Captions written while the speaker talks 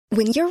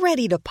When you're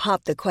ready to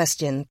pop the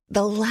question,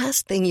 the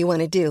last thing you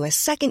want to do is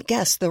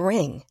second-guess the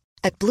ring.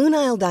 At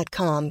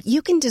BlueNile.com,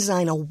 you can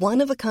design a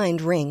one-of-a-kind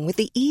ring with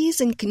the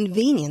ease and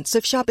convenience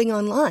of shopping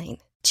online.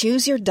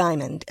 Choose your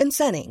diamond and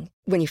setting.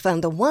 When you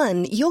find the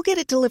one, you'll get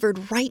it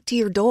delivered right to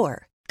your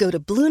door. Go to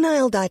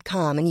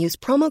BlueNile.com and use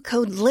promo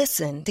code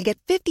LISTEN to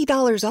get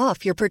 $50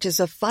 off your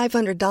purchase of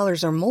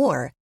 $500 or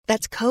more.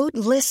 That's code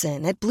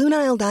LISTEN at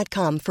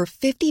BlueNile.com for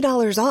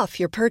 $50 off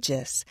your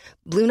purchase.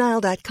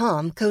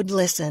 BlueNile.com, code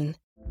LISTEN.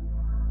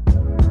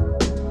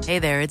 Hey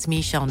there, it's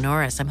Michelle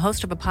Norris. I'm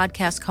host of a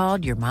podcast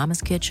called Your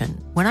Mama's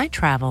Kitchen. When I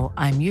travel,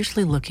 I'm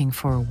usually looking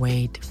for a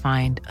way to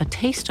find a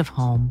taste of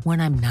home when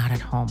I'm not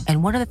at home.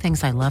 And one of the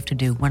things I love to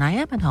do when I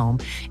am at home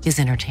is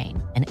entertain.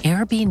 And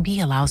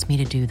Airbnb allows me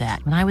to do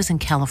that. When I was in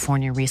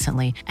California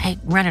recently, I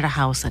rented a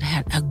house that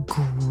had a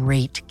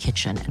great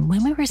kitchen. And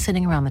when we were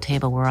sitting around the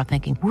table, we were all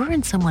thinking, we're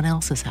in someone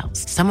else's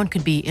house. Someone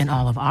could be in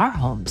all of our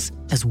homes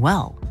as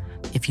well.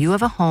 If you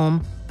have a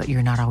home, but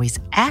you're not always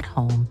at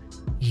home,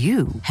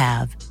 you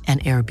have an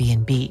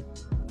Airbnb.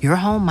 Your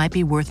home might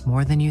be worth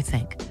more than you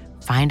think.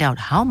 Find out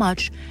how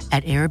much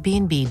at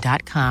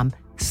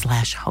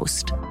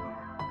airbnb.com/host.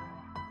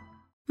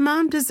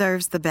 Mom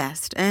deserves the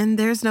best, and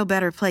there's no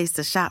better place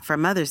to shop for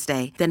Mother's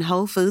Day than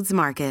Whole Foods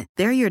Market.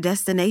 They're your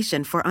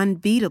destination for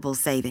unbeatable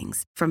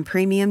savings, from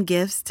premium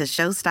gifts to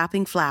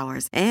show-stopping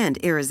flowers and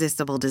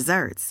irresistible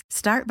desserts.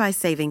 Start by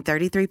saving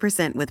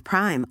 33% with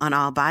Prime on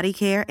all body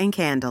care and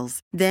candles.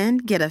 Then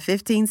get a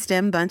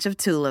 15-stem bunch of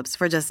tulips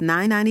for just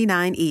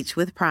 $9.99 each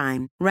with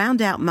Prime.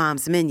 Round out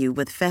Mom's menu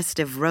with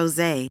festive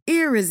rosé,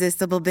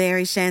 irresistible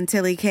berry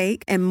chantilly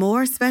cake, and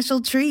more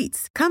special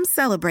treats. Come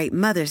celebrate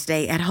Mother's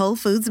Day at Whole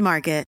Foods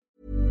Market.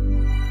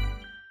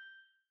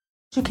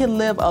 You can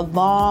live a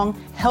long,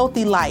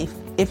 healthy life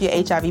if you're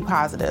HIV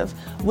positive.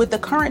 With the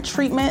current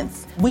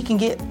treatments, we can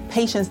get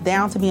patients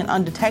down to being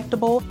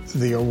undetectable.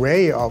 The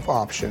array of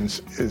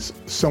options is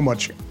so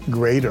much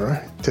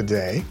greater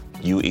today.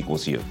 U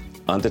equals U.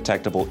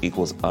 Undetectable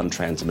equals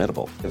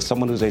untransmittable. If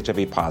someone who's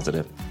HIV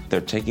positive,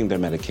 they're taking their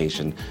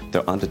medication,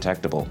 they're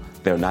undetectable,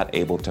 they're not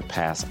able to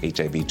pass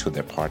HIV to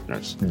their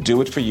partners. Do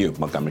it for you,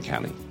 Montgomery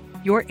County.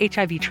 Your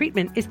HIV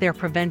treatment is their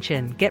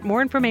prevention. Get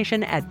more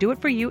information at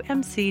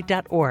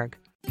doitforyoumc.org.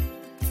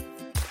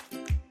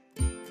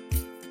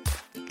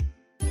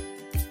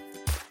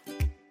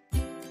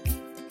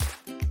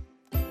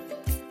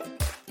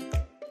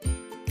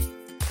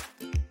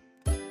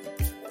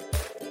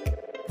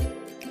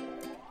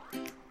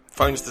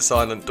 Phones to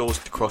silent, doors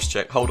to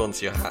cross-check, hold on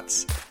to your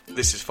hats.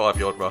 This is 5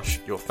 Yard Rush,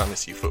 your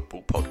fantasy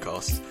football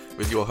podcast,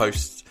 with your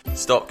hosts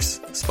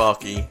Stocks,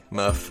 Sparky,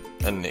 Murph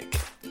and Nick.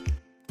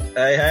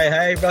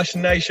 Hey,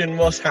 Russian Nation,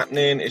 what's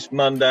happening? It's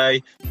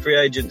Monday. Free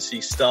agency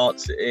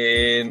starts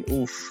in,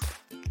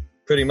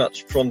 pretty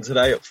much from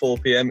today at 4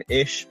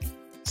 p.m-ish.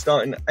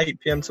 Starting at 8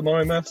 p.m.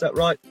 tomorrow, Murph, is that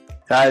right?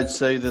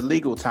 So the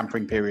legal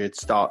tampering period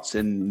starts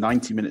in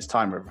 90 minutes'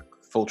 time.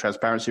 Full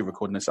transparency,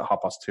 recording this at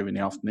 2:30 in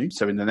the afternoon.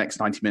 So in the next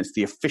 90 minutes,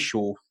 the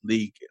official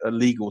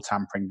legal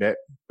tampering bit,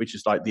 which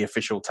is like the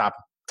official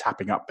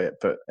tapping up bit,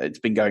 but it's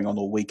been going on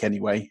all week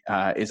anyway,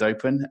 is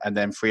open. And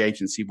then free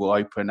agency will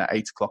open at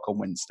 8 o'clock on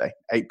Wednesday,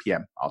 8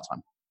 p.m. our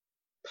time.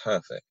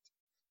 Perfect.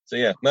 So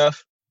yeah,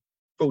 Murph,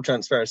 full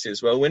transparency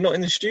as well. We're not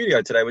in the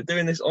studio today. We're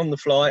doing this on the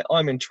fly.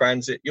 I'm in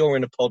transit. You're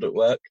in a pod at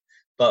work.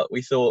 But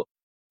we thought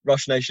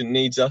Rush Nation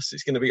needs us.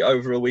 It's going to be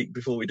over a week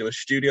before we do a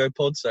studio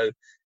pod. So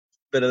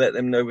better let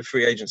them know with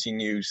free agency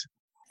news.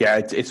 Yeah,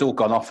 it's all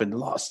gone off in the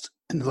last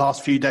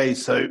few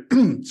days. So,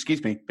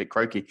 excuse me, a bit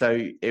croaky.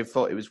 So I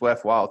thought it was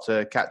worthwhile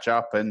to catch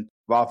up, and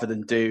rather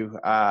than do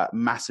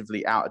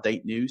massively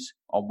out-of-date news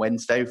on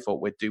Wednesday, we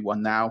thought we'd do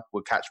one now.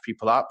 We'll catch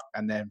people up,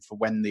 and then for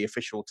when the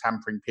official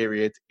tampering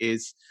period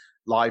is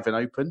live and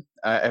open,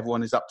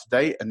 everyone is up to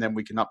date, and then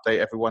we can update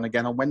everyone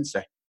again on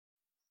Wednesday.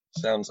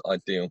 Sounds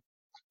ideal.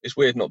 It's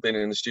weird not being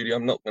in the studio,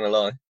 I'm not going to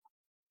lie.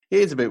 It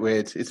is a bit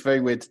weird. It's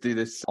very weird to do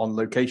this on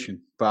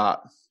location,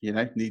 but,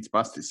 needs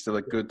must. It's still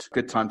a good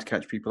time to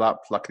catch people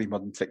up. Luckily,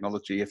 modern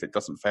technology, if it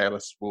doesn't fail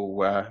us,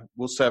 will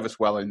serve us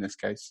well in this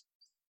case.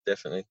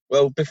 Definitely.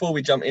 Well, before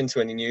we jump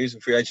into any news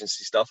and free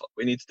agency stuff,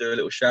 we need to do a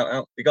little shout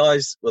out.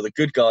 The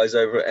good guys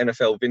over at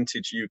NFL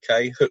Vintage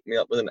UK hooked me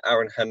up with an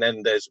Aaron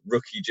Hernandez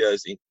rookie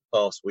jersey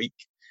last week.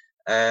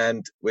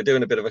 And we're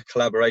doing a bit of a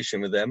collaboration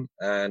with them,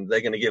 and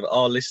they're going to give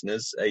our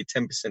listeners a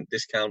 10%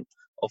 discount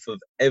off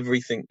of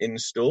everything in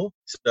store.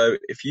 So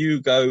if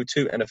you go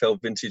to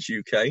NFL Vintage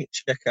UK,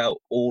 check out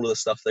all of the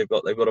stuff they've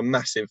got. They've got a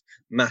massive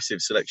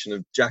selection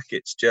of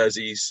jackets,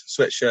 jerseys,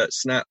 sweatshirts,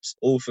 snaps,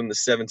 all from the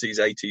 70s,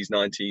 80s,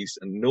 90s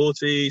and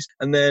noughties.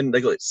 And then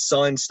they got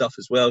signed stuff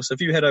as well. So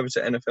if you head over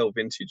to NFL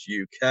Vintage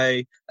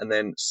UK and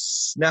then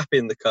snap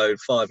in the code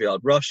 5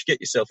 Yard Rush,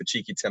 get yourself a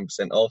cheeky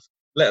 10% off,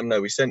 let them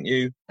know we sent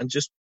you, and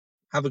just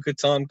have a good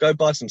time. Go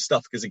buy some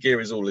stuff because the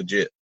gear is all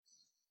legit.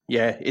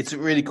 Yeah, it's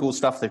really cool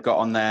stuff they've got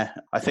on there.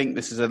 I think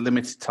this is a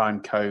limited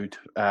time code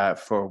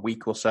for a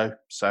week or so.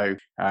 So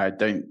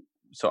don't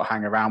sort of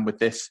hang around with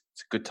this,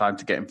 it's a good time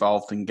to get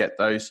involved and get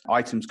those.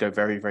 Items go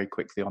very, very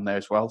quickly on there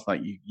as well.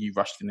 Like you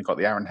rushed in and got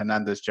the Aaron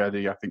Hernandez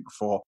jersey, I think,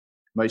 before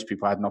most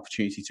people had an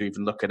opportunity to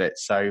even look at it.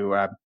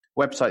 So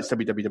website's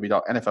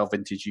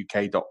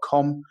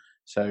www.nflvintageuk.com.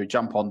 So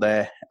jump on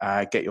there,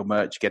 get your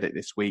merch, get it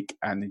this week,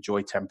 and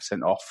enjoy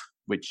 10% off,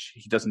 which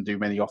he doesn't do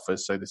many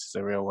offers. So this is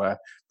a real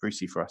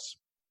Brucey for us.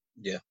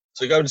 Yeah.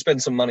 So go and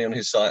spend some money on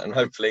his site, and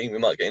hopefully we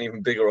might get an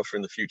even bigger offer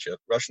in the future.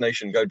 Rush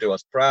Nation, go do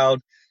us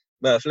proud.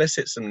 Murph, let's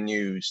hit some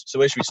news. So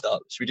where should we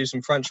start? Should we do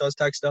some franchise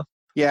tag stuff?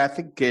 Yeah, I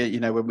think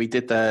when we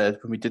did the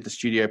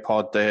studio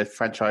pod, the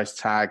franchise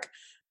tag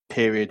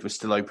period was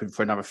still open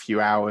for another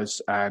few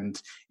hours, and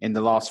in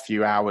the last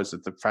few hours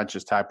of the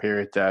franchise tag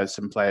period,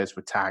 some players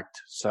were tagged.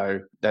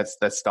 So let's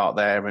start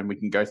there, and we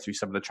can go through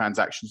some of the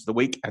transactions of the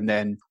week, and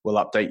then we'll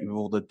update you with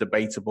all the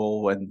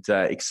debatable and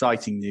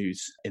exciting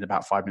news in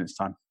about 5 minutes'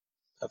 time.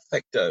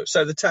 Perfecto.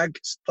 So the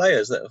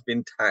players that have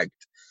been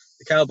tagged: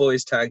 the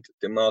Cowboys tagged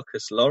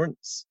DeMarcus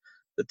Lawrence,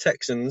 the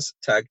Texans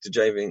tagged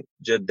Jadeveon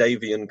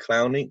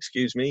Clowney.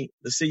 The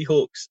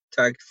Seahawks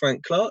tagged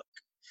Frank Clark,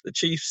 the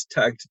Chiefs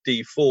tagged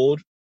Dee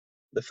Ford,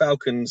 the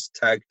Falcons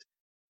tagged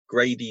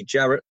Grady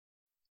Jarrett,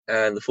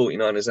 and the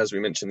 49ers, as we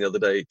mentioned the other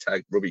day,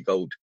 tagged Robbie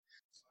Gould.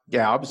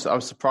 Yeah, I was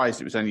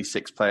surprised it was only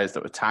 6 players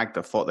that were tagged.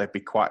 I thought there'd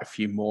be quite a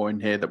few more in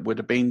here that would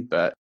have been,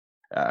 but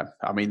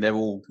they're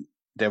all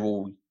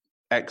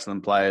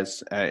excellent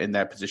players in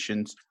their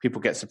positions.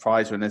 People get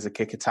surprised when there's a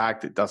kicker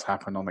tagged. It does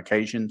happen on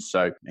occasion.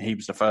 So he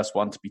was the first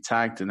one to be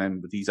tagged, and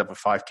then these other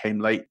 5 came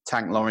late.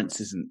 Tank Lawrence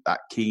isn't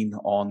that keen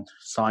on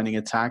signing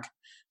a tag,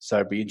 so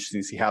it'll be interesting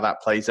to see how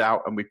that plays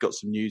out. And we've got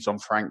some news on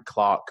Frank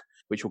Clark,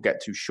 which we'll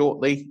get to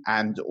shortly.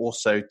 And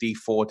also Dee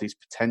Ford is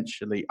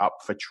potentially up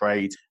for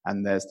trade,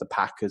 and there's the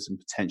Packers and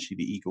potentially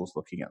the Eagles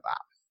looking at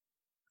that.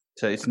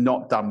 So it's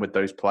not done with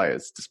those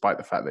players, despite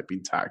the fact they've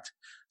been tagged.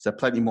 So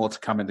plenty more to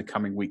come in the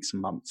coming weeks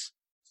and months.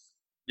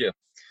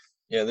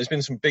 Yeah, there's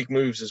been some big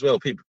moves as well.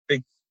 Big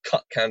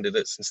cut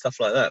candidates and stuff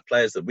like that.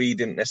 Players that we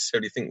didn't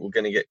necessarily think were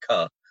going to get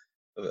cut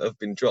have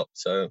been dropped.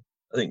 So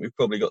I think we've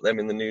probably got them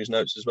in the news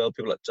notes as well.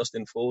 People like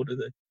Justin Ford,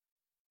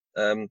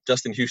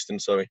 Justin Houston,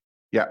 sorry.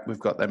 Yeah,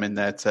 we've got them in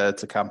there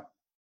to come.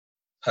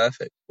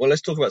 Perfect. Well,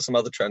 let's talk about some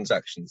other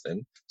transactions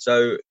then.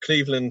 So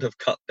Cleveland have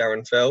cut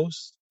Darren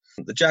Fells.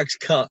 The Jags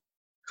cut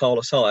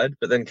Carlos Hyde,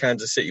 but then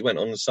Kansas City went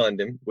on and signed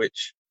him,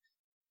 which,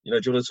 do you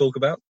want to talk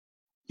about?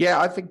 Yeah,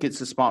 I think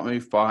it's a smart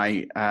move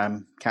by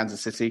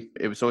Kansas City.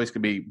 It was always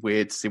going to be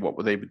weird to see what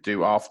they would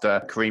do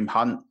after Kareem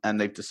Hunt,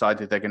 and they've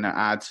decided they're going to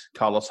add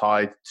Carlos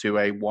Hyde to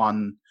a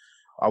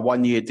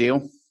one-year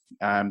deal.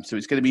 So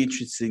it's going to be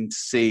interesting to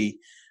see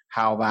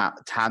how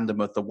that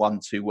tandem of the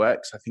 1-2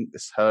 works. I think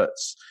this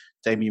hurts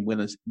Damian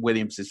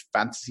Williams'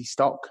 fantasy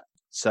stock.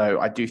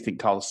 So I do think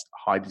Carlos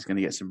Hyde is going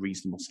to get some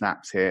reasonable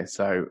snaps here.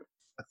 So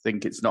I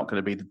think it's not going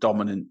to be the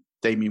dominant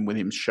Damian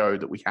Williams show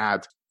that we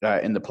had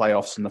in the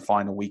playoffs in the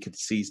final week of the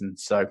season.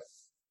 So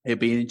it'd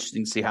be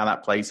interesting to see how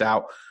that plays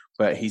out,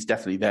 but he's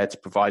definitely there to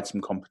provide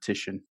some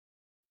competition.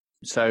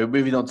 So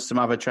moving on to some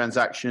other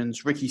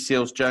transactions, Ricky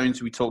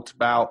Seals-Jones, we talked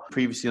about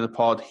previously on the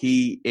pod,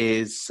 he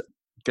is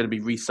going to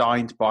be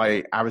re-signed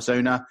by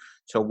Arizona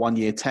to a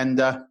 1-year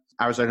tender.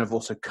 Arizona have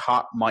also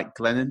cut Mike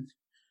Glennon.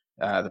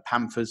 The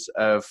Panthers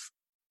have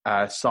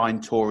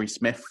signed Torrey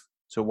Smith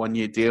to a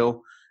 1-year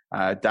deal.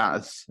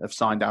 Dallas have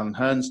signed Alan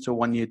Hearns to a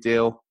 1-year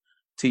deal.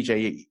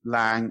 TJ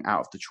Lang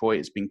out of Detroit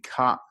has been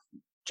cut.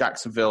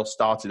 Jacksonville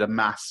started a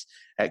mass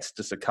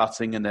exodus of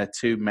cutting, and their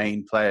 2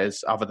 main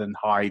players, other than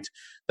Hyde,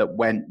 that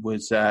went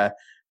was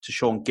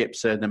Tashawn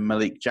Gibson and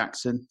Malik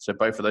Jackson. So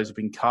both of those have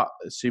been cut,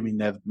 assuming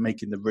they're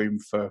making the room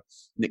for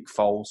Nick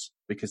Foles,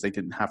 because they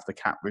didn't have the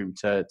cap room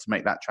to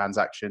make that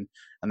transaction.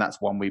 And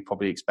that's one we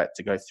probably expect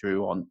to go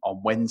through on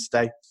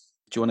Wednesday.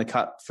 Do you want to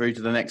cut through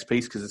to the next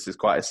piece? Because this is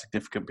quite a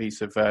significant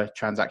piece of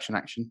transaction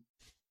action.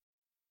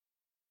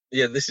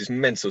 Yeah, this is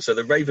mental. So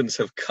the Ravens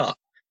have cut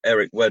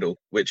Eric Weddle,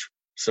 which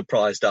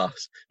surprised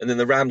us. And then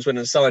the Rams went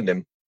and signed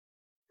him.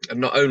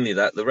 And not only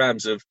that, the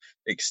Rams have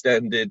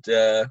extended,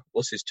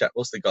 what's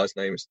the guy's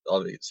name?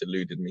 It's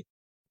eluded me.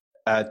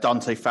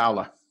 Dante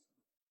Fowler.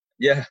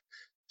 Yeah.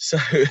 So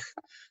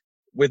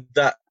with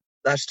that,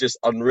 that's just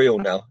unreal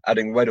now,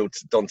 adding Weddle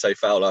to Dante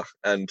Fowler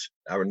and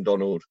Aaron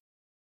Donald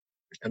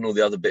and all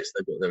the other bits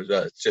they've got there as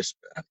well. It's just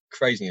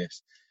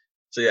craziness.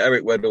 So yeah,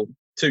 Eric Weddle,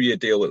 2-year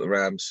deal with the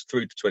Rams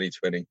through to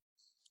 2020.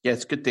 Yeah,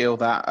 it's a good deal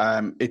that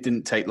it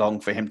didn't take long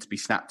for him to be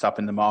snapped up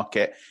in the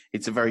market.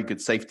 It's a very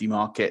good safety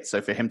market.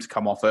 So for him to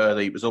come off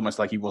early, it was almost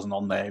like he wasn't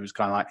on there. He was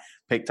kind of like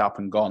picked up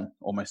and gone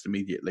almost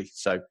immediately.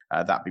 So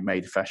that'd be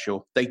made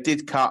official. They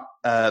did cut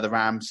the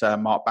Rams,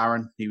 Mark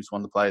Barron. He was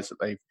one of the players that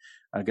they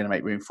are going to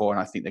make room for.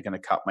 And I think they're going to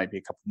cut maybe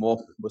a couple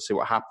more. We'll see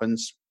what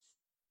happens.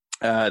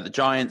 The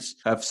Giants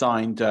have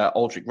signed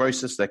Aldrich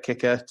Rosas, their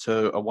kicker,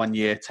 to a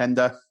 1-year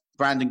tender.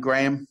 Brandon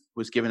Graham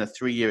was given a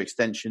 3-year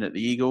extension at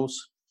the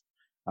Eagles.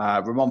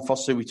 Ramon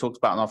Foster, we talked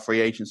about on our free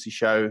agency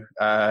show.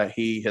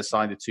 He has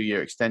signed a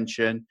 2-year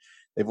extension.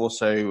 They've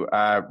also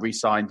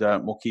re-signed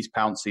Maurkice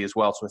Pouncey as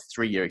well to a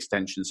 3-year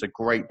extension. So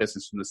great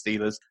business from the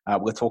Steelers.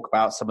 We'll talk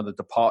about some of the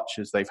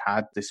departures they've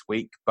had this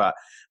week, but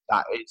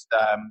that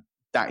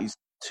is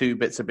 2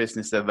 bits of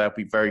business that they'll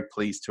be very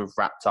pleased to have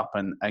wrapped up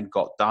and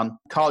got done.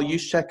 Kyle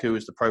Juszczyk, who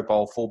is the Pro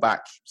Bowl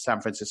fullback,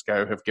 San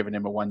Francisco have given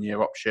him a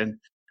 1-year option.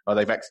 Or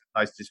they've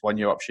exercised his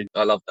 1-year option.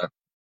 I love that.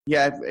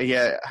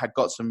 Yeah, had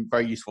got some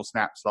very useful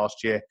snaps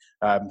last year,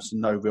 so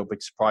no real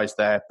big surprise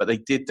there. But they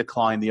did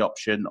decline the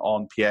option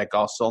on Pierre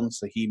Garçon,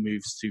 so he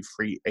moves to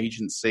free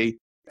agency.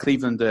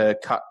 Cleveland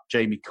cut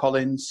Jamie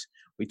Collins.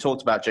 We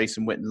talked about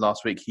Jason Witten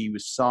last week. He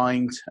was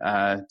signed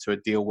to a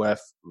deal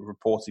worth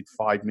reported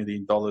 $5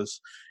 million,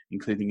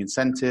 including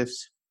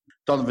incentives.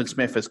 Donovan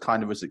Smith, as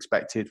kind of was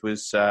expected,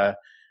 was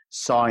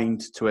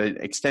signed to an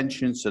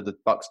extension, so the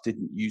Bucs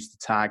didn't use the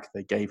tag.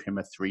 They gave him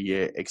a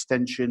 3-year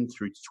extension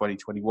through to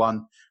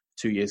 2021,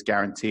 2 years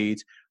guaranteed.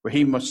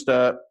 Raheem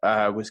Mostert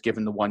was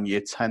given the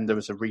 1-year tender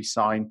as a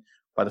re-sign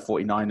by the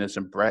 49ers,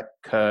 and Brett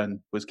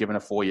Kern was given a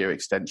 4-year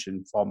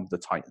extension from the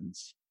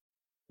Titans.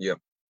 Yeah.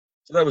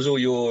 So that was all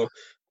your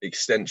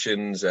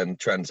extensions and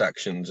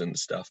transactions and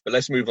stuff. But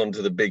let's move on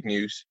to the big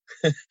news.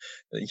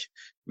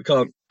 We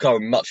can't go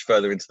much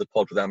further into the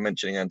pod without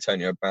mentioning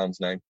Antonio Brown's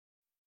name.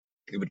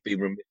 It would be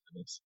remiss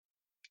of us.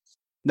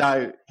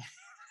 No,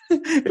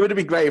 it would have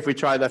been great if we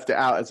tried left it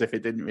out as if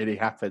it didn't really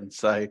happen.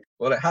 So,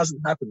 well, it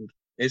hasn't happened.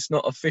 It's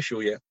not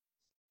official yet.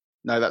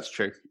 No, that's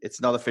true. It's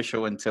not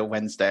official until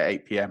Wednesday at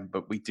 8 p.m.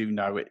 But we do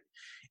know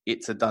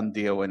it's a done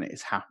deal and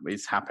it's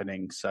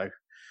happening. So,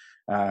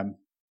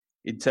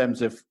 in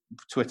terms of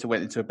Twitter,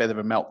 went into a bit of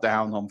a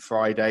meltdown on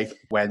Friday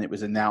when it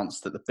was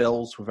announced that the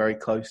Bills were very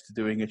close to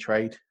doing a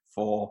trade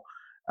for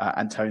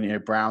Antonio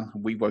Brown.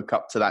 We woke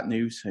up to that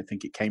news. I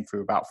think it came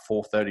through about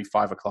 4:30,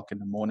 5 o'clock in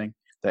the morning,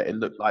 that it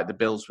looked like the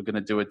Bills were going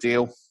to do a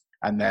deal.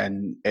 And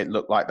then it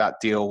looked like that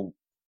deal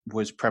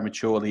was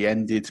prematurely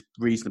ended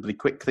reasonably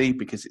quickly,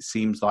 because it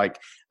seems like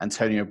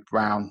Antonio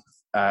Brown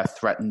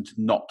threatened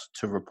not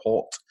to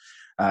report.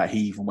 He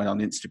even went on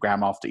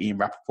Instagram after Ian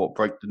Rappaport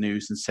broke the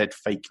news and said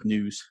fake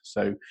news.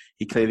 So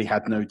he clearly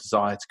had no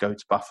desire to go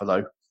to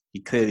Buffalo. He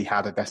clearly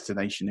had a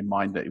destination in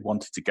mind that he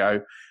wanted to go,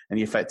 and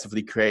he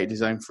effectively created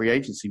his own free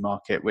agency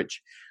market,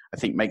 which I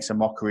think makes a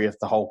mockery of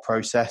the whole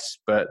process.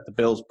 But the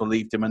Bills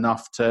believed him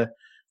enough to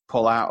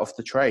pull out of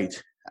the trade.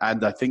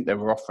 And I think they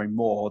were offering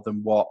more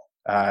than what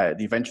the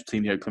eventual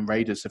team, the Oakland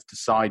Raiders, have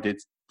decided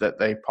that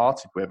they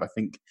parted with. I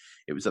think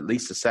it was at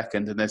least a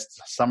second, and there's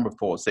some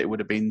reports that it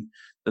would have been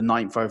the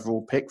 9th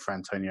overall pick for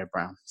Antonio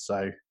Brown.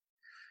 So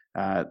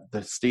the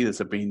Steelers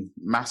have been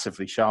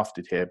massively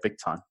shafted here, big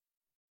time.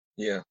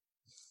 Yeah.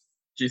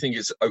 Do you think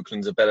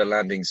Oakland's a better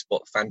landing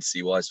spot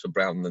fantasy-wise for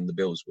Brown than the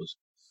Bills was?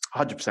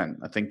 100%.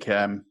 I think,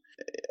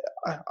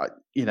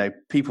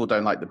 people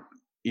don't like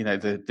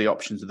the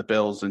options of the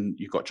Bills, and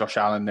you've got Josh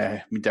Allen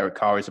there. I mean, Derek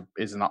Carr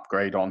is an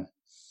upgrade on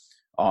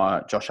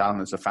Josh Allen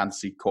as a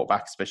fantasy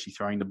quarterback, especially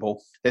throwing the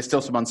ball. There's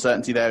still some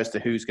uncertainty there as to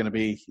who's going to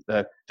be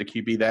the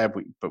QB there,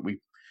 but we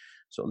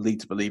sort of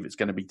lead to believe it's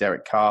going to be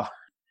Derek Carr.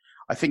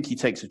 I think he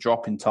takes a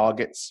drop in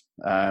targets,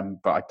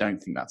 but I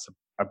don't think that's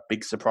a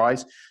big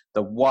surprise.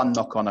 The one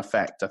knock-on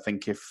effect, I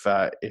think, if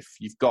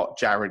you've got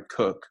Jared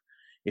Cook,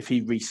 if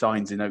he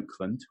re-signs in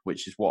Oakland,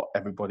 which is what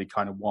everybody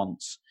kind of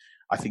wants,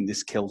 I think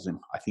this kills him.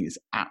 I think this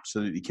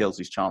absolutely kills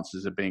his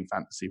chances of being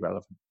fantasy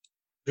relevant.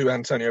 Who,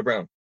 Antonio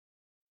Brown?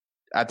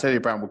 Antonio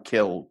Brown will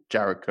kill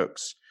Jared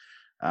Cook's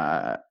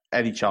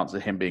any chance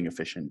of him being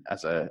efficient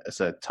as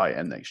a tight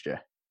end next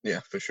year. Yeah,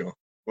 for sure.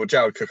 Well,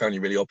 Jared Cook only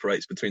really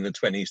operates between the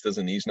 20s,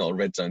 doesn't he? He's not a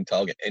red zone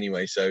target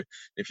anyway. So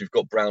if you've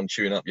got Brown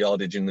chewing up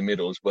yardage in the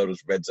middle as well as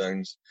red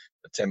zones,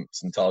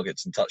 attempts and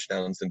targets and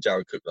touchdowns, then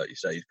Jared Cook, like you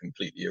say, is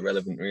completely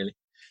irrelevant, really.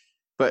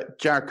 But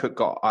Jared Cook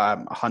got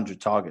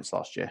 100 targets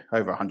last year,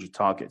 over 100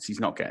 targets.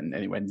 He's not getting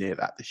anywhere near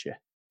that this year.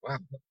 Wow.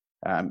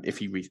 If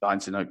he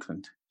re-signs in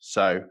Oakland.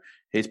 So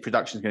his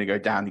production is going to go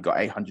down. He got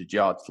 800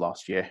 yards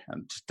last year,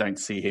 and just don't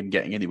see him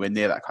getting anywhere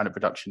near that kind of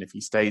production if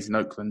he stays in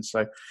Oakland.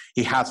 So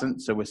he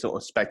hasn't, so we're sort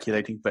of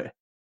speculating. But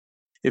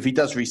if he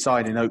does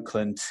re-sign in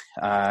Oakland,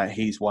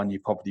 he's one you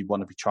probably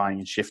want to be trying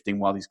and shifting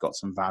while he's got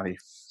some value,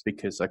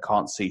 because I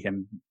can't see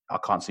him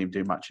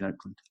do much in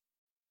Oakland.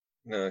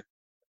 No.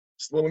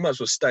 Well, we might as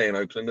well stay in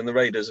Oakland, and the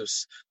Raiders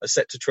are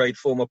set to trade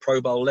former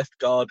Pro Bowl left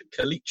guard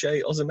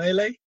Kalichi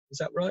Osemele. Is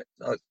that right?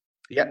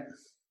 Yeah,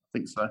 I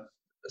think so.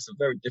 That's a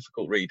very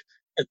difficult read.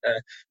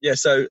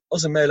 So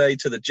Osemele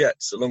to the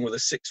Jets, along with a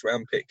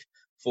 6th-round pick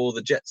for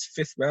the Jets'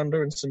 5th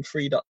rounder and some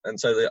freed up. And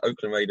so the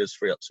Oakland Raiders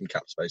free up some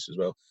cap space as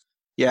well.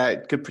 Yeah,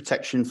 good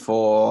protection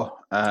for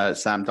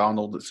Sam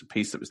Darnold. That's a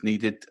piece that was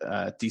needed.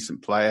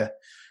 Decent player,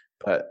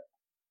 but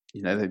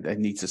they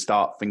need to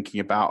start thinking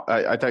about.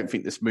 I don't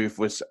think this move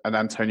was an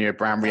Antonio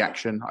Brown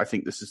reaction. I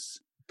think this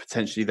is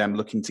potentially them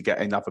looking to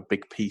get another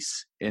big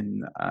piece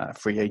in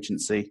free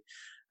agency.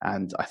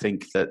 And I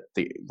think that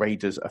the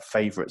Raiders are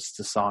favourites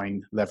to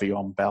sign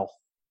Le'Veon Bell.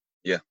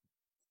 Yeah.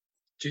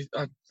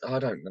 I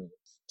don't know.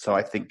 So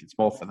I think it's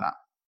more for that.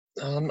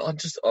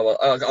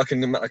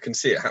 I can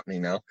see it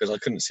happening now, because I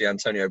couldn't see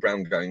Antonio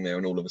Brown going there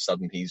and all of a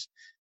sudden he's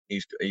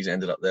he's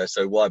ended up there.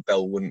 So why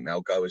Bell wouldn't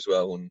now go as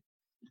well? And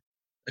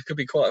it could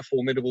be quite a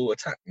formidable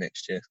attack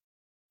next year.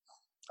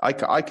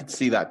 I could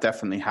see that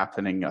definitely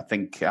happening. I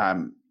think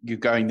you're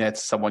going there to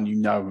someone you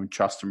know and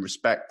trust and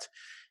respect.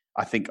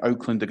 I think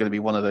Oakland are going to be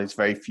one of those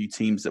very few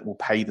teams that will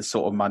pay the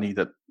sort of money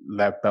that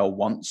Lev Bell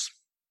wants.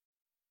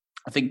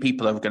 I think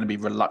people are going to be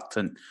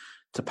reluctant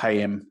to pay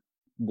him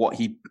what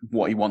he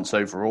wants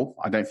overall.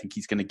 I don't think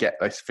he's going to get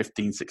those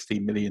 15,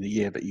 16 million a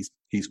year that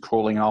he's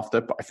crawling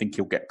after, but I think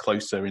he'll get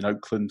closer in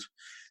Oakland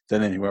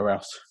than anywhere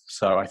else.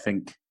 So I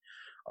think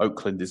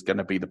Oakland is going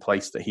to be the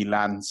place that he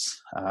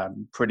lands.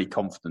 Pretty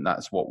confident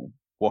that's what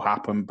will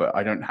happen, but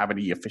I don't have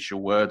any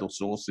official word or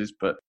sources,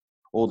 but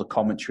all the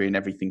commentary and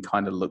everything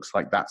kind of looks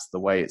like that's the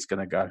way it's going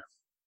to go.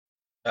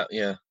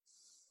 Yeah.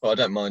 Well, I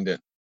don't mind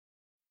it.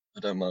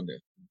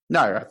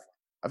 No,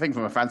 I think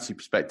from a fantasy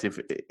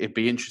perspective, it'd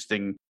be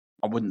interesting.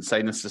 I wouldn't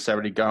say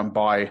necessarily go and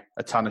buy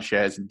a ton of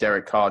shares in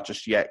Derek Carr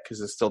just yet because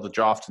there's still the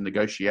draft to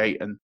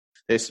negotiate and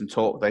there's some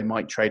talk they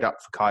might trade up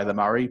for Kyler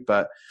Murray.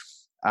 But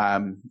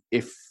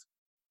if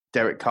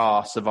Derek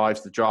Carr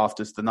survives the draft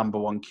as the number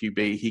one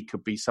QB, he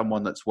could be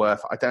someone that's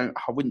worth, I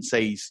wouldn't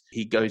say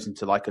he goes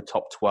into like a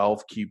top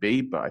 12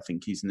 QB, but I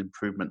think he's an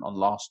improvement on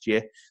last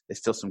year. There's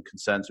still some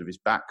concerns with his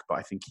back, but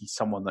I think he's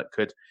someone that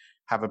could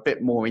have a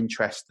bit more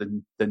interest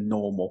than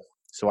normal.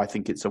 So I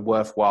think it's a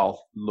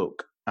worthwhile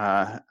look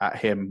at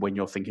him when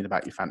you're thinking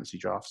about your fantasy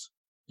drafts.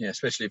 Yeah,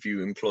 especially if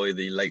you employ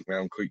the late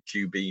round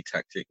QB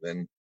tactic,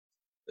 then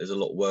there's a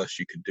lot worse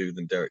you could do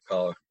than Derek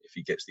Carr if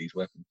he gets these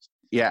weapons.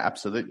 Yeah,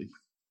 absolutely.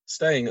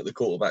 Staying at the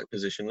quarterback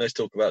position, let's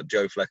talk about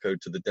Joe Flacco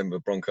to the Denver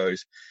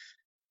Broncos.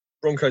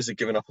 Broncos have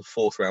given up a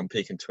 4th round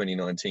pick in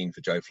 2019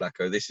 for Joe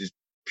Flacco. This is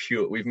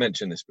pure, we've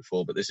mentioned this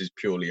before, but this is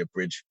purely a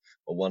bridge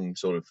or one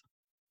sort of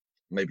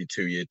maybe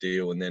 2-year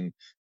deal and then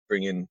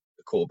bring in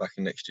the quarterback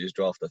in next year's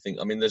draft, I think.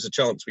 I mean, there's a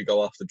chance we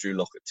go after Drew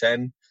Lock at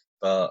 10,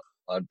 but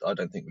I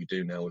don't think we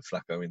do now with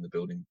Flacco in the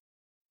building.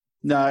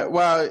 No,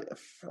 well,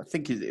 I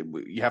think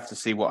you have to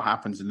see what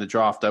happens in the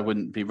draft. I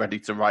wouldn't be ready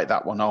to write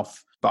that one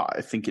off, but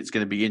I think it's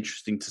going to be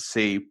interesting to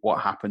see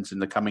what happens in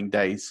the coming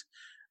days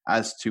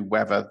as to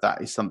whether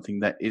that is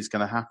something that is going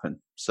to happen.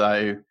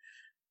 So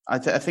I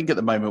think at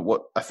the moment,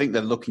 I think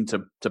they're looking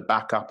to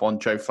back up on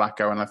Joe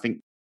Flacco, and I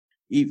think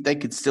they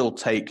could still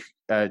take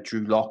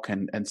Drew Lock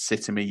and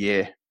sit him a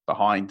year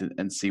behind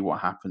and see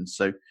what happens.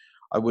 So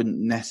I wouldn't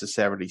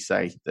necessarily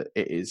say that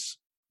it is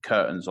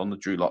curtains on the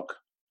Drew Lock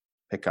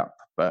pickup,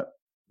 but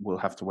we'll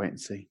have to wait and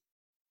see.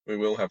 We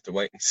will have to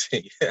wait and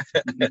see.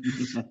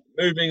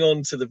 Moving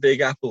on to the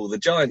Big Apple, the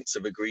Giants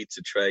have agreed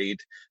to a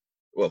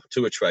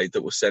trade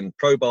that will send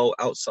Pro Bowl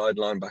outside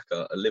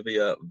linebacker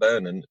Olivia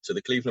Vernon to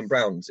the Cleveland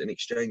Browns in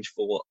exchange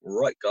for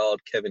right guard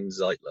Kevin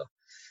Zeitler.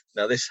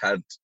 Now, this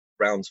had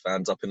Browns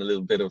fans up in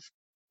a bit of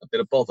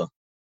bother.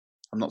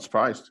 I'm not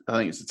surprised. I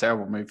think it's a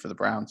terrible move for the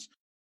Browns.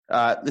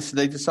 Listen,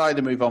 they decided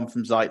to move on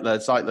from Zeitler.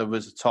 Zeitler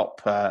was a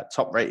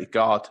top-rated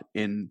guard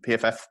in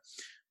PFF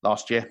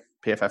last year,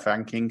 PFF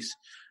rankings.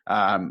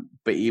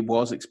 But he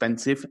was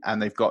expensive,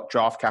 and they've got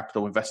draft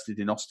capital invested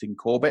in Austin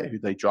Corbett, who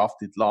they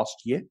drafted last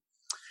year.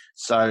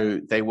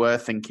 So they were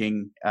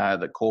thinking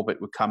that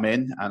Corbett would come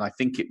in, and I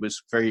think it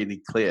was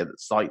fairly clear that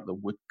Zeitler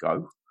would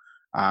go.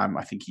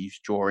 I think he's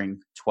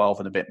drawing 12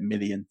 and a bit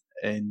million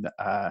in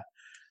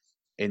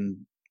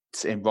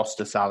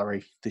roster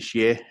salary this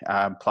year,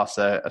 plus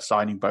a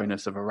signing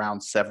bonus of around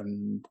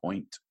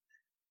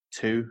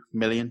 7.2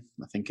 million,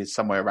 I think is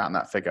somewhere around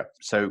that figure.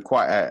 So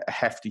quite a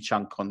hefty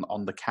chunk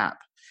on the cap.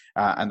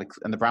 And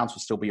the Browns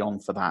will still be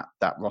on for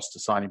that roster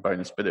signing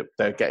bonus, but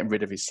they're getting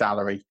rid of his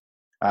salary,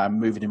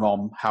 moving him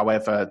on.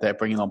 However, they're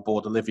bringing on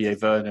board Olivier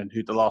Vernon,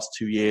 who the last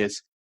 2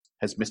 years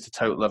has missed a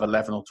total of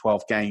 11 or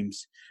 12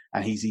 games.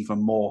 And he's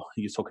even more.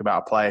 You're talking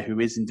about a player who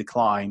is in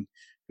decline,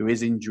 who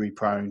is injury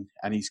prone,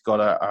 and he's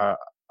got a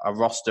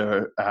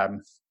roster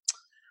cap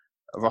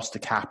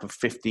of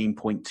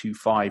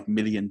 $15.25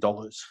 million.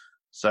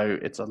 So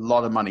it's a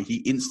lot of money. He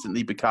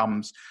instantly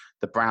becomes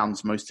the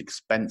Browns' most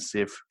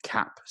expensive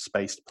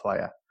cap-spaced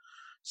player.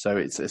 So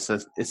it's a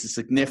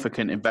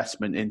significant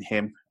investment in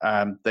him.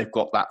 They've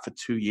got that for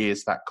 2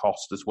 years, that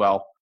cost as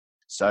well.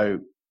 So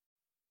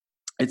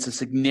it's a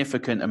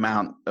significant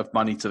amount of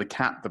money to the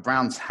cap. The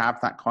Browns have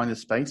that kind of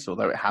space,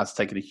 although it has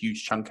taken a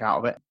huge chunk out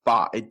of it.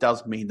 But it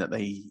does mean that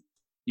they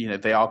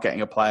are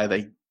getting a player.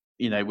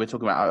 We're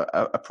talking about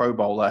a Pro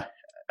Bowler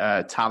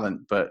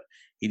talent, but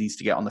he needs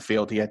to get on the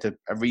field. He had a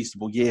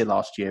reasonable year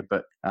last year,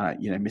 but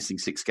missing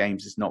 6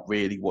 games is not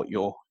really what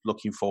you're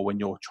looking for when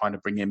you're trying to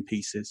bring in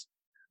pieces.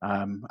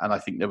 And I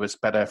think there was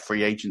better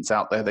free agents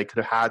out there they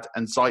could have had,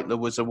 and Zeitler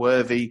was a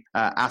worthy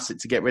asset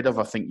to get rid of.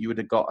 I think you would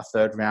have got a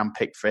 3rd round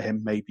pick for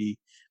him, maybe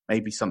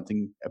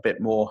something a bit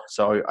more.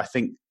 So I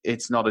think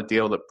it's not a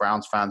deal that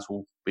Browns fans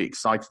will be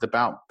excited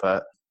about,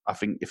 but I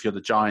think if you're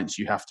the Giants,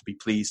 you have to be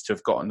pleased to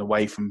have gotten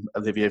away from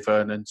Olivier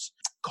Vernon's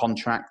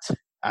contract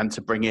and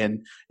to bring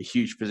in a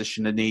huge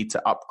position of need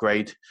to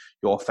upgrade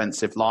your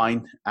offensive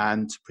line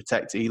and to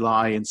protect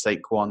Eli and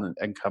Saquon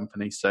and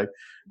company. So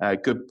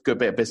good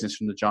bit of business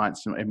from the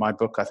Giants. In my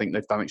book, I think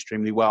they've done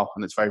extremely well,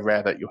 and it's very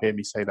rare that you'll hear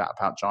me say that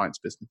about Giants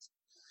business.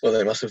 Well,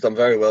 they must have done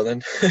very well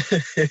then.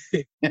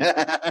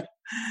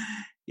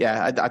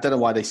 Yeah, I don't know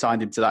why they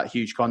signed him to that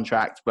huge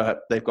contract, but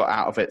they've got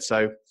out of it.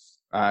 So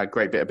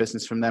great bit of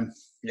business from them.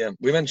 Yeah,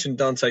 we mentioned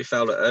Dante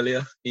Fowler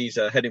earlier. He's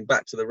heading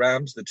back to the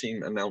Rams. The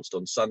team announced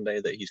on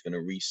Sunday that he's going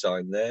to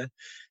re-sign there.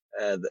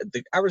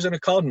 The Arizona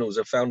Cardinals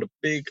have found a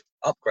big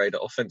upgrade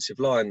at offensive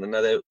line, and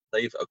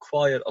they've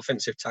acquired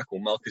offensive tackle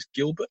Marcus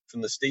Gilbert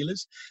from the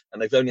Steelers,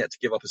 and they've only had to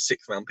give up a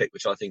 6th-round pick,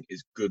 which I think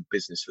is good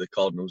business for the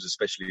Cardinals,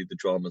 especially the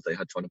dramas they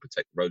had trying to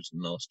protect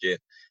Rosen last year.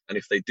 And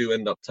if they do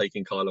end up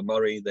taking Kyler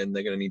Murray, then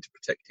they're going to need to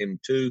protect him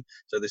too.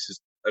 So this is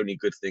only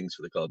good things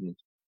for the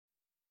Cardinals.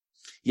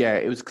 Yeah,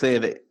 it was clear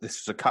that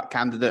this was a cut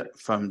candidate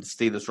from the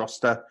Steelers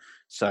roster,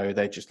 so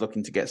they're just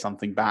looking to get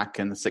something back,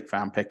 and the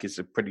 6th-round pick is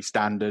a pretty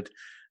standard.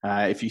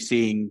 If you're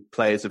seeing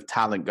players of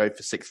talent go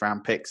for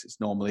 6th-round picks, it's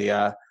normally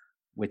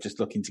we're just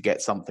looking to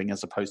get something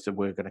as opposed to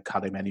we're going to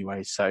cut him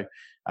anyway. So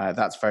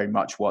that's very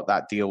much what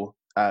that deal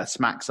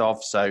smacks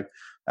of. So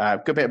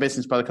good bit of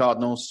business by the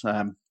Cardinals.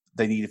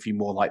 They need a few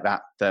more like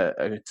that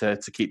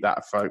to keep that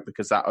afloat,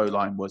 because that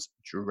O-line was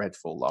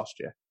dreadful last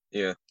year.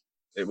 Yeah,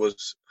 it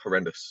was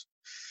horrendous.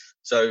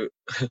 So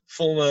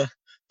former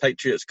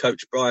Patriots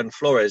coach Brian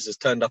Flores has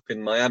turned up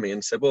in Miami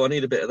and said, well, I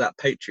need a bit of that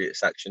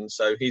Patriots action.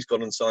 So he's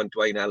gone and signed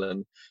Dwayne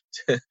Allen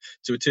to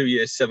a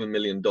 2-year, $7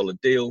 million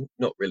deal.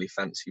 Not really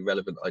fancy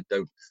relevant, I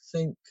don't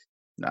think.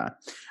 No,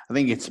 I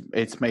think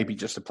it's maybe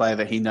just a player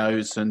that he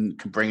knows and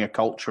can bring a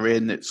culture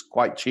in. It's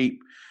quite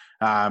cheap.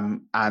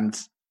 And,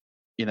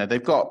 you know,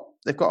 they've got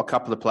a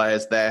couple of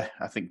players there.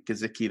 I think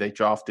Gesicki they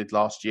drafted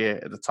last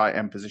year at the tight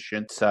end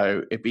position.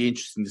 So it'd be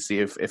interesting to see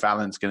if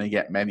Allen's going to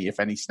get many,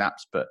 if any,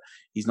 snaps. But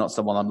he's not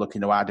someone I'm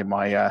looking to add in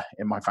my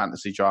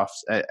fantasy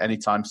drafts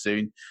anytime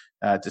soon,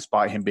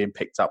 despite him being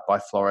picked up by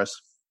Flores.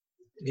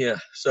 Yeah.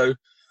 So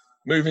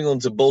moving on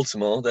to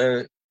Baltimore,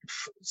 they're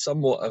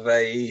somewhat of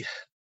a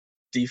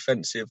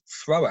defensive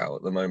throwout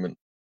at the moment.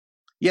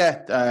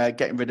 Yeah,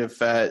 getting rid of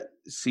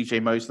C.J.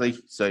 Mosley,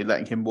 so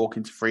letting him walk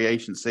into free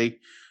agency.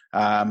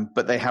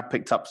 But they have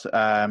picked up.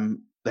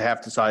 They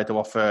have decided to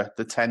offer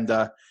the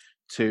tender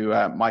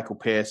to Michael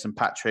Pierce and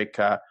Patrick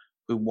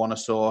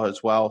Uwanasaw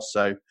as well.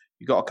 So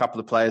you've got a couple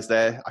of players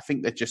there. I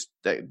think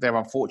they're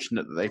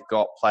unfortunate that they've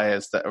got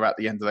players that are at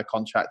the end of their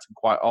contract and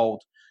quite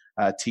old.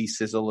 T.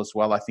 Sizzle as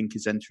well, I think,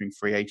 is entering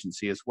free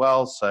agency as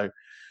well. So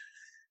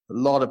a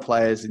lot of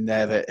players in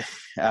there that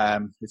it's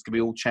going to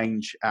be all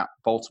change at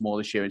Baltimore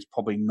this year. It's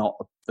probably not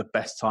the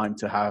best time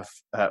to have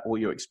all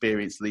your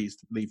experience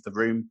leave the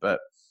room, but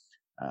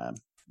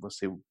we'll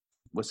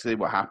see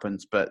what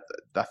happens. But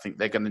I think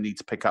they're going to need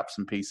to pick up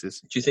some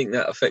pieces. Do you think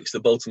that affects the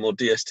Baltimore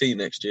DST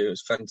next year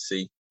as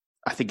fantasy?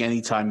 I think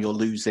anytime you're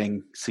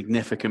losing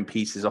significant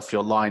pieces off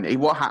your line,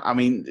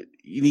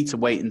 you need to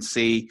wait and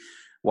see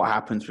what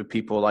happens with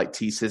people like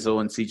T. Sizzle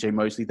and C.J.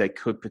 Mosley. They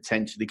could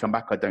potentially come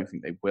back. I don't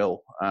think they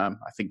will. I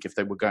think if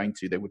they were going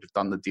to, they would have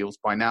done the deals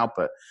by now.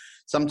 But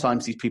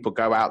sometimes these people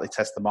go out, they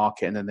test the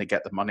market, and then they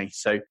get the money.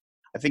 So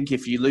I think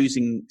if you're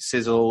losing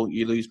Sizzle,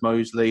 you lose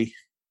Mosley,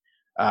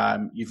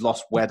 you've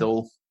lost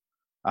Weddle.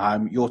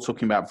 You're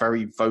talking about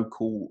very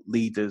vocal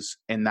leaders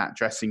in that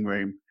dressing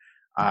room.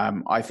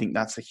 I think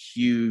that's a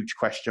huge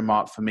question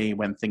mark for me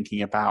when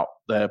thinking about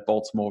the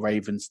Baltimore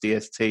Ravens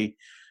DST.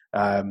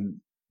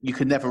 You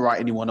could never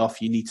write anyone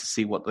off. You need to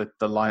see what the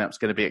lineup's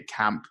going to be at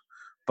camp.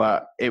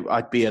 But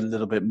I'd be a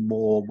little bit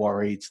more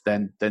worried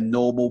than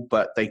normal.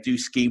 But they do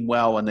scheme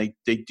well, and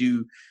they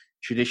do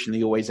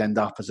traditionally always end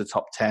up as a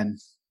top 10.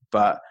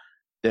 But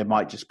there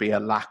might just be a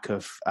lack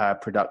of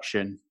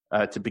production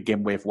to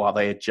begin with while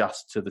they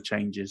adjust to the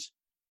changes.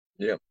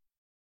 Yeah.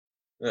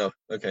 Oh,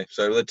 okay.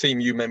 So the team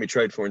you made me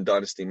trade for in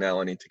Dynasty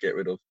now I need to get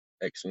rid of.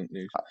 Excellent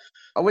news.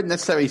 I wouldn't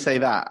necessarily say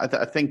that.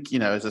 I think,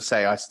 as I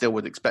say, I still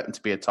would expect them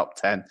to be a top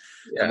 10.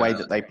 Yeah. The way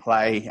that they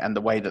play and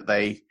the way that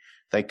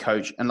they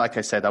coach. And like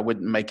I said, I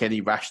wouldn't make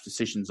any rash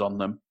decisions on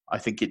them. I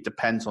think it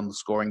depends on the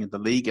scoring of the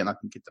league, and I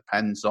think it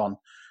depends on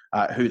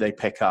who they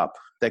pick up.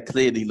 They're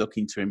clearly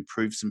looking to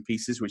improve some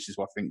pieces, which is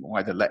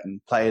why they're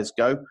letting players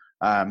go.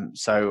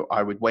 So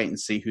I would wait and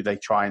see who they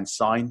try and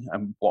sign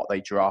and what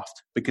they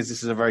draft, because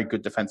this is a very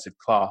good defensive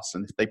class.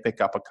 And if they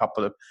pick up a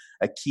couple of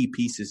key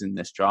pieces in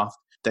this draft,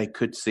 they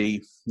could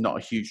see not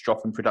a huge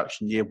drop in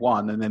production year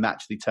one and then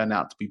actually turn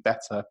out to be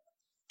better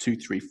 2,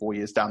 3, 4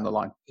 years down the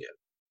line. Yeah.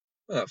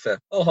 Oh, fair.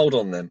 I'll hold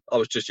on then. I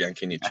was just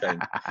yanking your chain.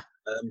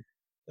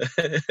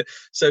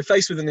 So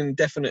faced with an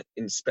indefinite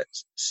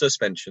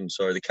suspension,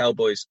 the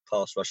Cowboys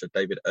pass rusher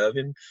David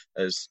Irvin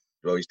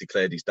he's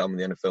declared he's done with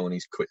the NFL and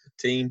he's quit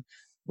the team.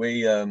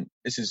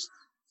 This is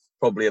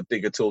probably a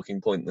bigger talking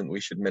point than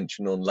we should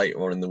mention on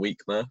later on in the week,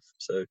 Murph.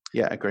 So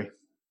yeah, I agree.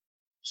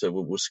 So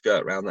we'll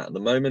skirt around that at the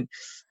moment.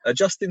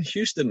 Justin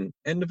Houston,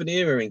 end of an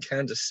era in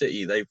Kansas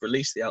City. They've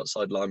released the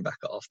outside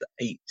linebacker after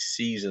 8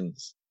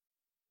 seasons.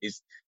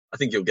 I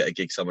think he'll get a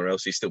gig somewhere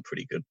else. He's still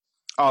pretty good.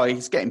 Oh,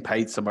 he's getting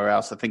paid somewhere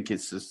else. I think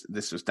this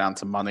was down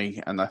to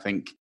money, and I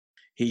think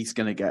he's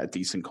going to get a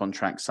decent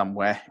contract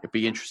somewhere. It'd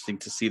be interesting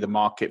to see the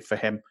market for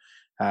him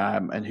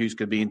and who's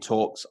going to be in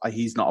talks.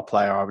 He's not a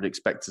player I would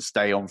expect to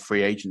stay on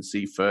free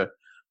agency for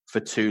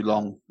too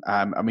long.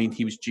 I mean,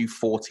 he was due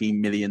 14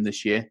 million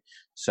this year,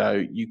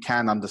 so you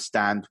can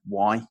understand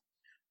why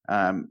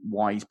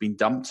he's been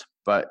dumped.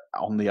 But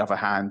on the other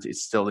hand,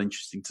 it's still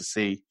interesting to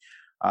see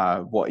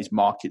what his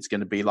market's going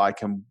to be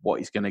like and what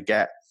he's going to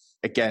get.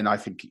 Again, I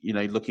think,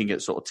 looking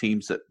at sort of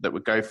teams that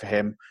would go for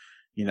him,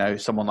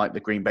 someone like the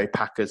Green Bay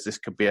Packers, this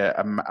could be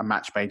a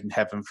match made in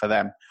heaven for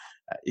them.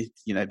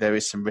 There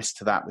is some risk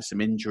to that with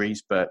some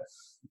injuries, but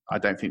I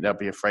don't think they'll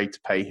be afraid to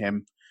pay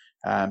him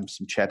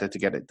some cheddar to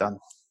get it done.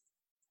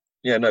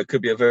 Yeah, no, it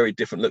could be a very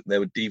different look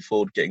there with Dee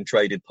Ford getting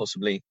traded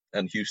possibly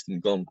and Houston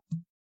gone.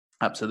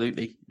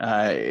 Absolutely.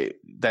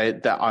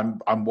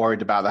 I'm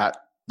worried about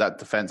that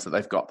defense that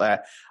they've got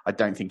there. I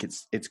don't think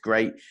it's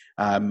great.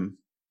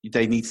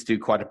 They need to do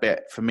quite a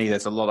bit. For me,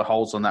 there's a lot of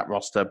holes on that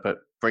roster, but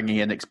bringing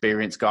in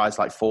experienced guys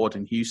like Ford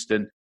and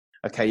Houston,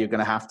 okay, you're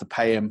going to have to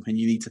pay him, and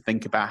you need to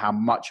think about how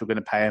much you're going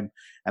to pay him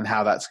and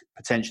how that's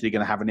potentially going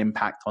to have an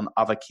impact on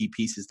other key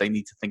pieces they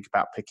need to think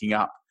about picking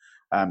up.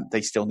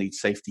 They still need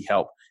safety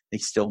help. They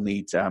still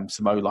need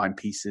some O-line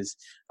pieces,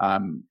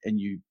 and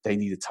they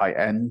need a tight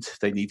end.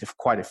 They need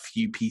quite a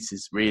few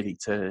pieces really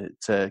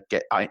to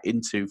get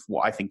into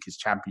what I think is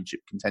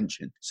championship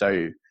contention.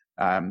 So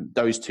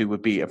those two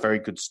would be a very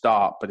good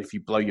start, but if you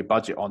blow your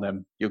budget on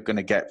them, you're going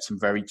to get some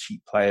very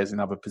cheap players in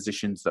other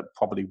positions that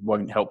probably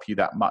won't help you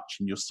that much,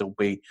 and you'll still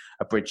be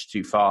a bridge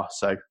too far.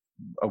 So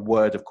a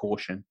word of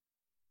caution.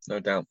 No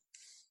doubt.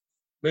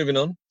 Moving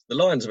on, the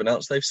Lions have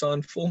announced they've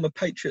signed former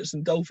Patriots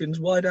and Dolphins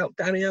wideout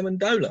Danny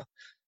Amendola.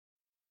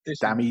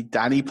 Danny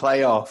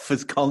Playoff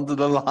has gone to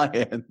the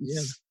Lions.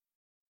 Yeah.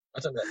 I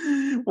don't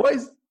know.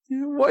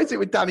 What is it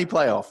with Danny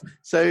Playoff?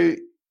 So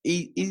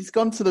he's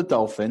gone to the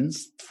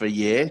Dolphins for a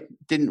year,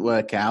 didn't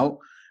work out,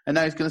 and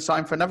now he's going to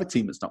sign for another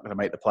team that's not going to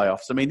make the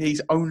playoffs. I mean,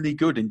 he's only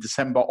good in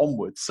December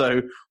onwards.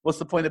 So what's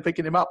the point of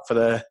picking him up for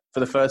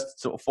the first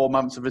sort of 4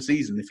 months of a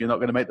season if you're not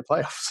going to make the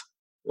playoffs?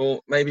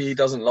 Well, maybe he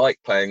doesn't like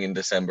playing in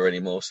December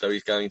anymore, so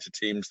he's going to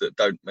teams that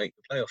don't make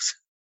the playoffs.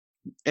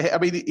 I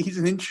mean, he's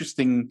an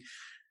interesting...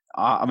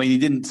 he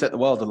didn't set the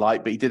world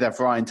alight, but he did have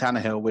Ryan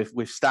Tannehill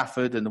with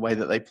Stafford and the way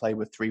that they play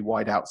with 3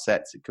 wide out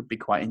sets. It could be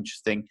quite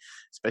interesting,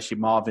 especially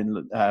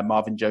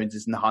Marvin Jones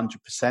isn't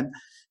 100%.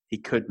 He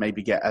could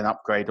maybe get an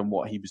upgrade on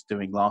what he was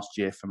doing last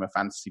year from a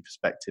fantasy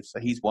perspective. So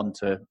he's one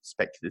to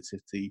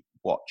speculatively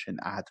watch and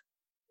add.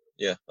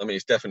 Yeah, I mean,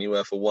 it's definitely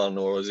worth a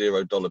 $1 or a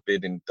 $0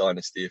 bid in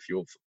Dynasty if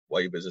your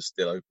waivers are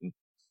still open.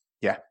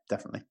 Yeah,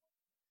 definitely.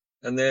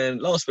 And then,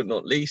 last but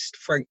not least,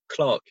 Frank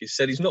Clark. He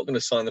said he's not going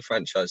to sign the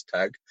franchise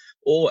tag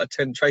or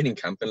attend training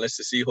camp unless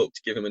the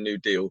Seahawks give him a new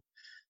deal.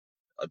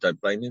 I don't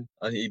blame him.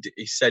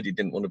 He said he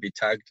didn't want to be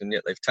tagged, and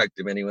yet they've tagged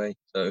him anyway.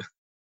 So,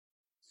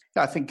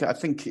 yeah, I think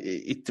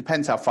it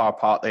depends how far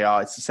apart they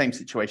are. It's the same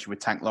situation with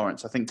Tank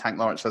Lawrence. I think Tank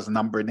Lawrence has a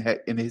number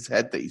in his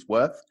head that he's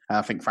worth, and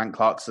I think Frank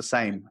Clark's the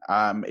same.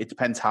 It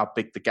depends how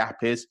big the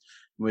gap is.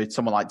 With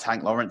someone like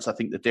Tank Lawrence, I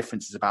think the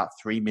difference is about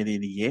 $3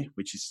 million a year,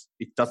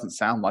 it doesn't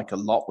sound like a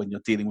lot when you're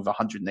dealing with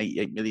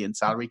 $188 million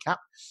salary cap,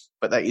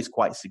 but that is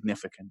quite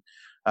significant.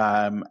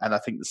 And I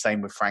think the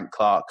same with Frank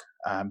Clark.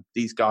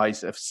 These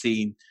guys have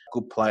seen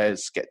good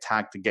players get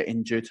tagged and get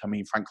injured. I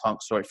mean, Frank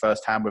Clark saw it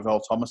firsthand with Earl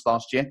Thomas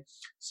last year.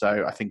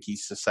 So I think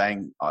he's just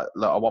saying,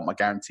 look, I want my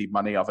guaranteed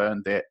money. I've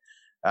earned it.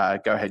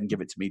 Go ahead and give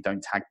it to me.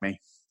 Don't tag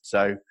me.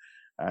 So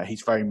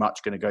he's very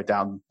much going to go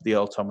down the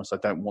Earl Thomas, I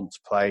don't want to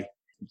play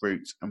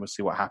route, and we'll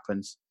see what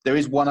happens. There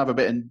is one other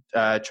bit in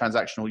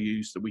transactional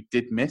use that we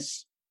did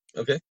miss.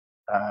 Okay.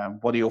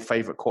 One of your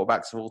favourite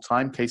quarterbacks of all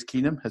time, Case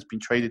Keenum, has been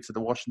traded to the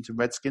Washington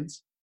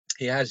Redskins.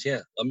 He has, yeah.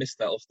 I missed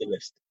that off the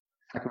list.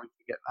 How can we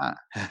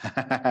forget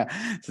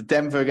that? So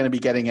Denver are going to be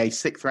getting a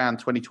 6th round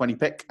 2020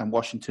 pick, and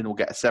Washington will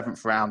get a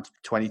 7th round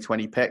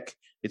 2020 pick.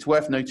 It's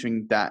worth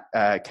noting that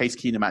Case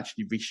Keenum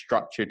actually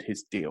restructured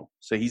his deal.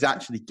 So he's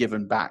actually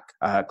given back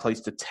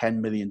close to $10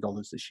 million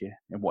this year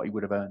in what he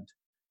would have earned,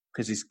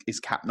 because his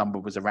cap number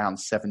was around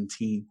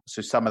 17.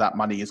 So some of that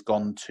money has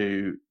gone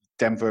to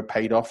Denver,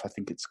 paid off. I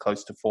think it's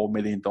close to $4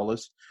 million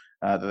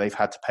that they've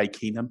had to pay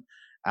Keenum.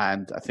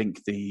 And I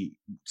think the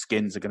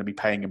Skins are going to be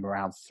paying him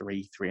around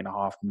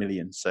 $3.5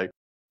 million. So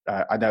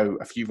I know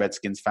a few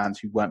Redskins fans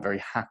who weren't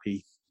very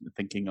happy,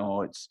 thinking,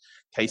 oh, it's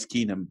Case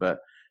Keenum. But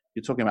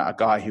you're talking about a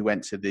guy who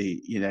went to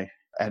the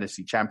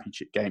NFC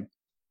Championship game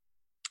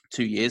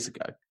 2 years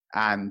ago.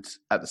 And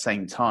at the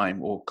same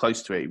time, or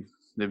close to it,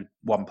 they were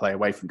one play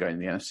away from going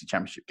to the NFC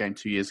Championship game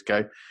 2 years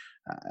ago.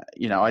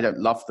 I don't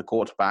love the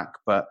quarterback,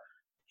 but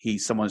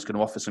he's someone who's going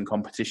to offer some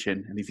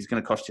competition. And if he's going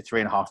to cost you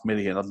 $3.5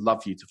 million, I'd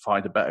love you to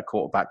find a better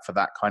quarterback for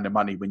that kind of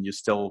money when you're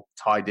still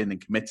tied in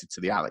and committed to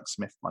the Alex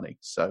Smith money.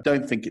 So I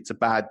don't think it's a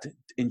bad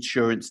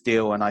insurance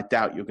deal, and I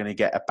doubt you're going to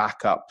get a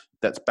backup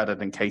that's better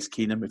than Case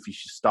Keenum. If you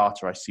should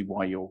starter, I see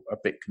why you're a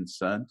bit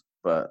concerned.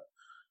 But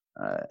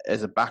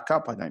as a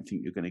backup, I don't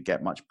think you're going to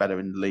get much better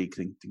in the league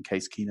than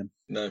Case Keenum.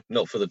 No,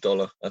 not for the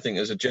dollar. I think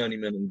as a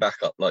journeyman and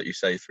backup, like you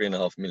say,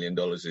 $3.5 million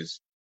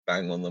is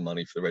bang on the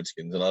money for the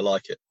Redskins, and I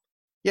like it.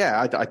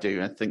 Yeah, I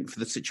do. I think for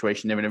the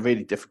situation, they're in a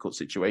really difficult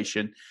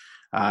situation.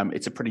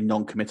 It's a pretty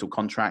non-committal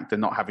contract. They're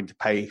not having to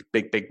pay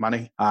big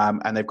money.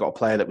 And they've got a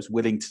player that was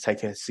willing to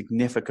take a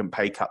significant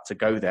pay cut to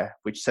go there,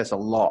 which says a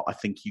lot. I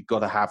think you've got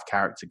to have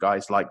character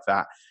guys like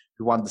that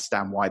who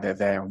understand why they're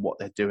there and what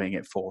they're doing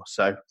it for.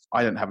 So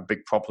I don't have a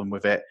big problem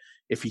with it.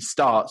 If he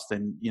starts,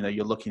 then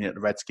you're looking at the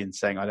Redskins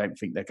saying, I don't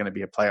think they're going to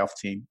be a playoff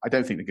team. I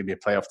don't think they're going to be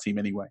a playoff team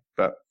anyway,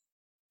 but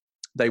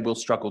they will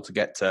struggle to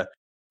get to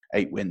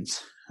 8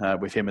 wins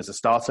with him as a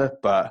starter.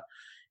 But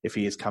if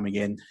he is coming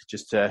in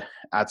just to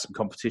add some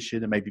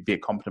competition and maybe be a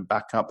competent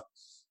backup,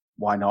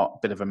 why not? A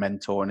bit of a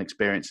mentor and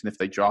experience. And if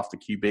they draft a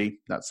QB,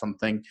 that's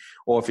something.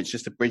 Or if it's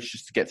just a bridge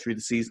just to get through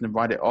the season and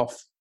write it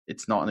off,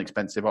 it's not an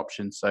expensive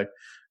option. So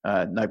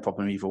no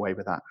problem either way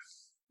with that.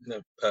 No,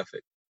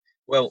 perfect.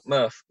 Well,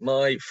 Murph,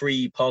 my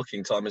free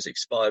parking time has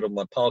expired on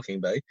my parking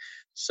bay.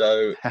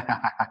 So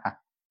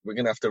we're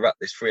going to have to wrap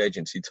this free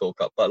agency talk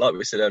up. But like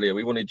we said earlier,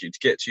 we wanted you to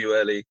get to you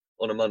early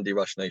on a Monday,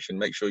 Rush Nation.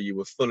 Make sure you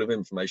were full of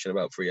information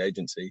about free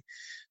agency.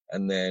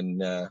 And then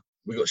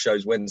we got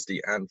shows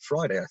Wednesday and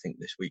Friday, I think,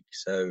 this week.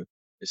 So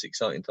it's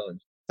exciting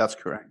times. That's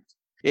correct.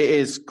 It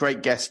is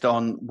great guest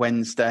on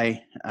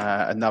Wednesday.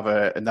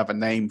 Another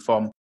name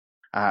from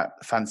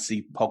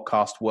fantasy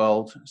podcast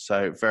world.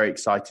 So very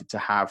excited to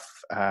have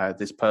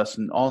this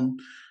person on.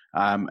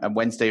 And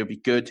Wednesday will be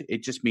good.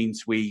 It just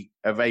means we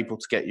are able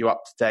to get you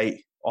up to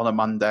date on a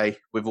Monday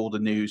with all the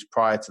news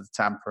prior to the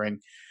tampering,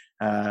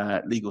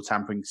 legal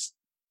tampering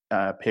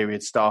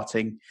period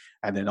starting.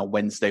 And then on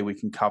Wednesday, we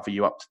can cover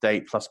you up to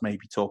date, plus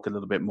maybe talk a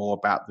little bit more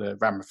about the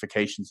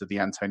ramifications of the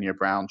Antonio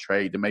Brown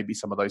trade and maybe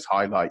some of those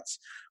highlights.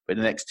 But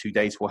in the next 2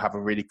 days, we'll have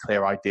a really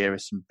clear idea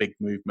of some big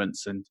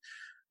movements, and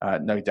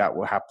no doubt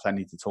we'll have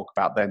plenty to talk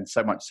about then.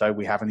 So much so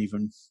we haven't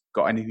even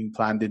got anything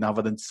planned in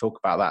other than to talk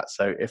about that.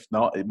 So if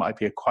not, it might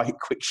be a quite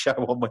quick show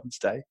on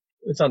Wednesday.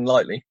 It's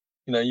unlikely.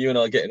 You and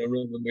I get in a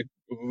room and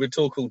we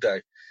talk all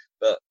day.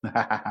 But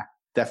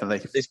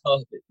definitely.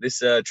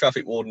 This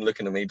traffic warden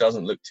looking at me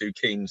doesn't look too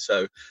keen,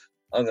 so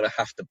I'm going to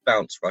have to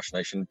bounce, Rush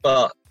Nation.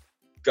 But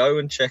go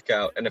and check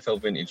out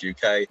NFL Vintage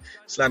UK,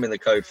 slam in the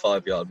code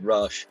 5yard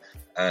rush,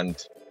 and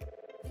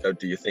go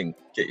do your thing.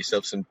 Get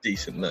yourself some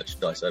decent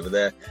merchandise over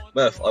there.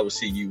 Murph, I will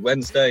see you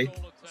Wednesday.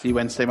 See you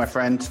Wednesday, my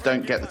friend.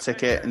 Don't get the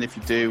ticket, and if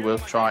you do, we'll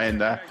try and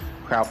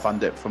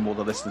crowdfund it from all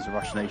the listeners of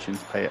Rush Nation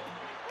to pay it.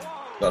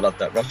 I love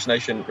that. Rush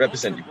Nation,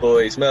 represent your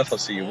boys. Murph, I'll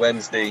see you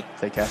Wednesday.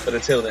 Take care. But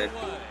until then,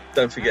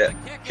 don't forget,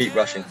 keep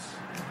rushing.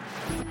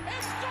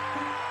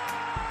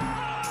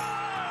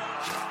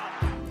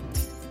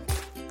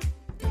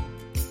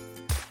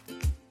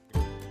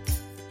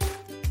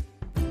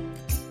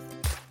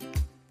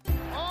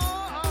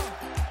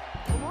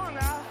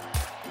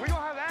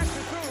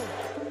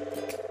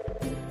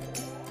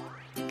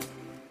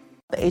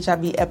 The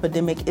HIV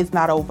epidemic is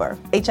not over.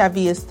 HIV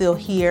is still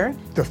here.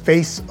 The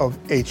face of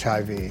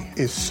HIV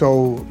is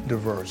so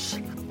diverse.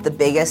 The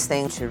biggest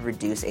thing to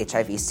reduce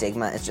HIV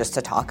stigma is just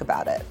to talk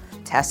about it.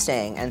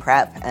 Testing and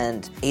PrEP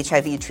and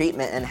HIV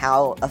treatment and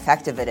how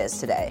effective it is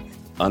today.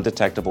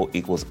 Undetectable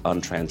equals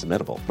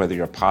untransmittable. Whether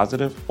you're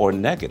positive or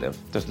negative,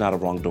 there's not a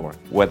wrong door.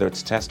 Whether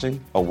it's testing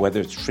or whether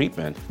it's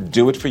treatment,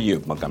 do it for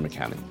you, Montgomery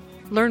County.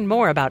 Learn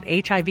more about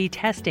HIV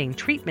testing,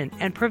 treatment,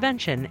 and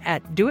prevention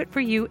at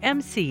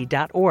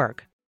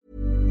doitforyoumc.org.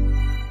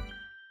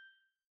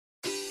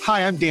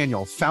 Hi, I'm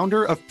Daniel,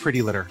 founder of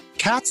Pretty Litter.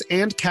 Cats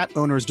and cat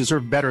owners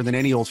deserve better than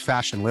any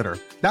old-fashioned litter.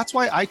 That's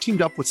why I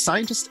teamed up with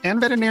scientists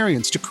and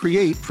veterinarians to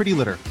create Pretty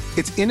Litter.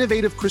 Its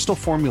innovative crystal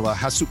formula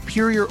has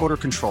superior odor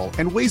control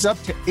and weighs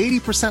up to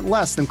 80%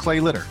 less than clay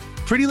litter.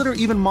 Pretty Litter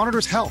even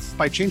monitors health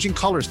by changing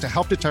colors to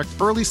help detect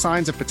early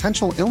signs of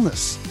potential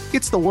illness.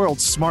 It's the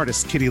world's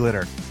smartest kitty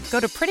litter. Go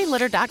to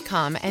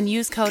prettylitter.com and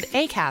use code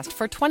ACAST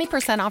for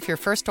 20% off your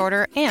first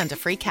order and a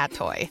free cat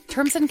toy.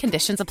 Terms and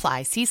conditions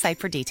apply. See site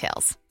for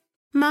details.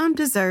 Mom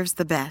deserves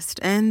the best,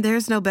 and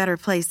there's no better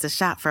place to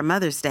shop for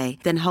Mother's Day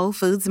than Whole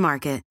Foods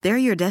Market. They're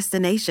your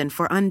destination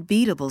for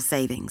unbeatable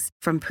savings,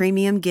 from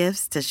premium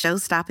gifts to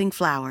show-stopping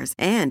flowers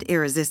and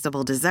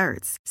irresistible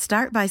desserts.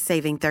 Start by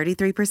saving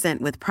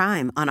 33% with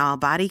Prime on all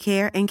body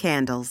care and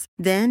candles.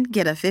 Then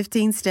get a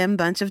 15-stem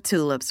bunch of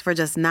tulips for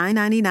just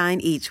 $9.99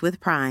 each with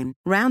Prime.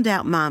 Round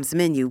out Mom's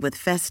menu with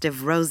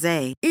festive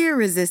rosé,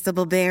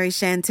 irresistible berry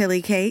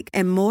chantilly cake,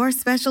 and more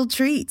special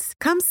treats.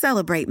 Come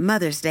celebrate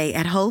Mother's Day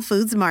at Whole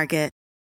Foods Market.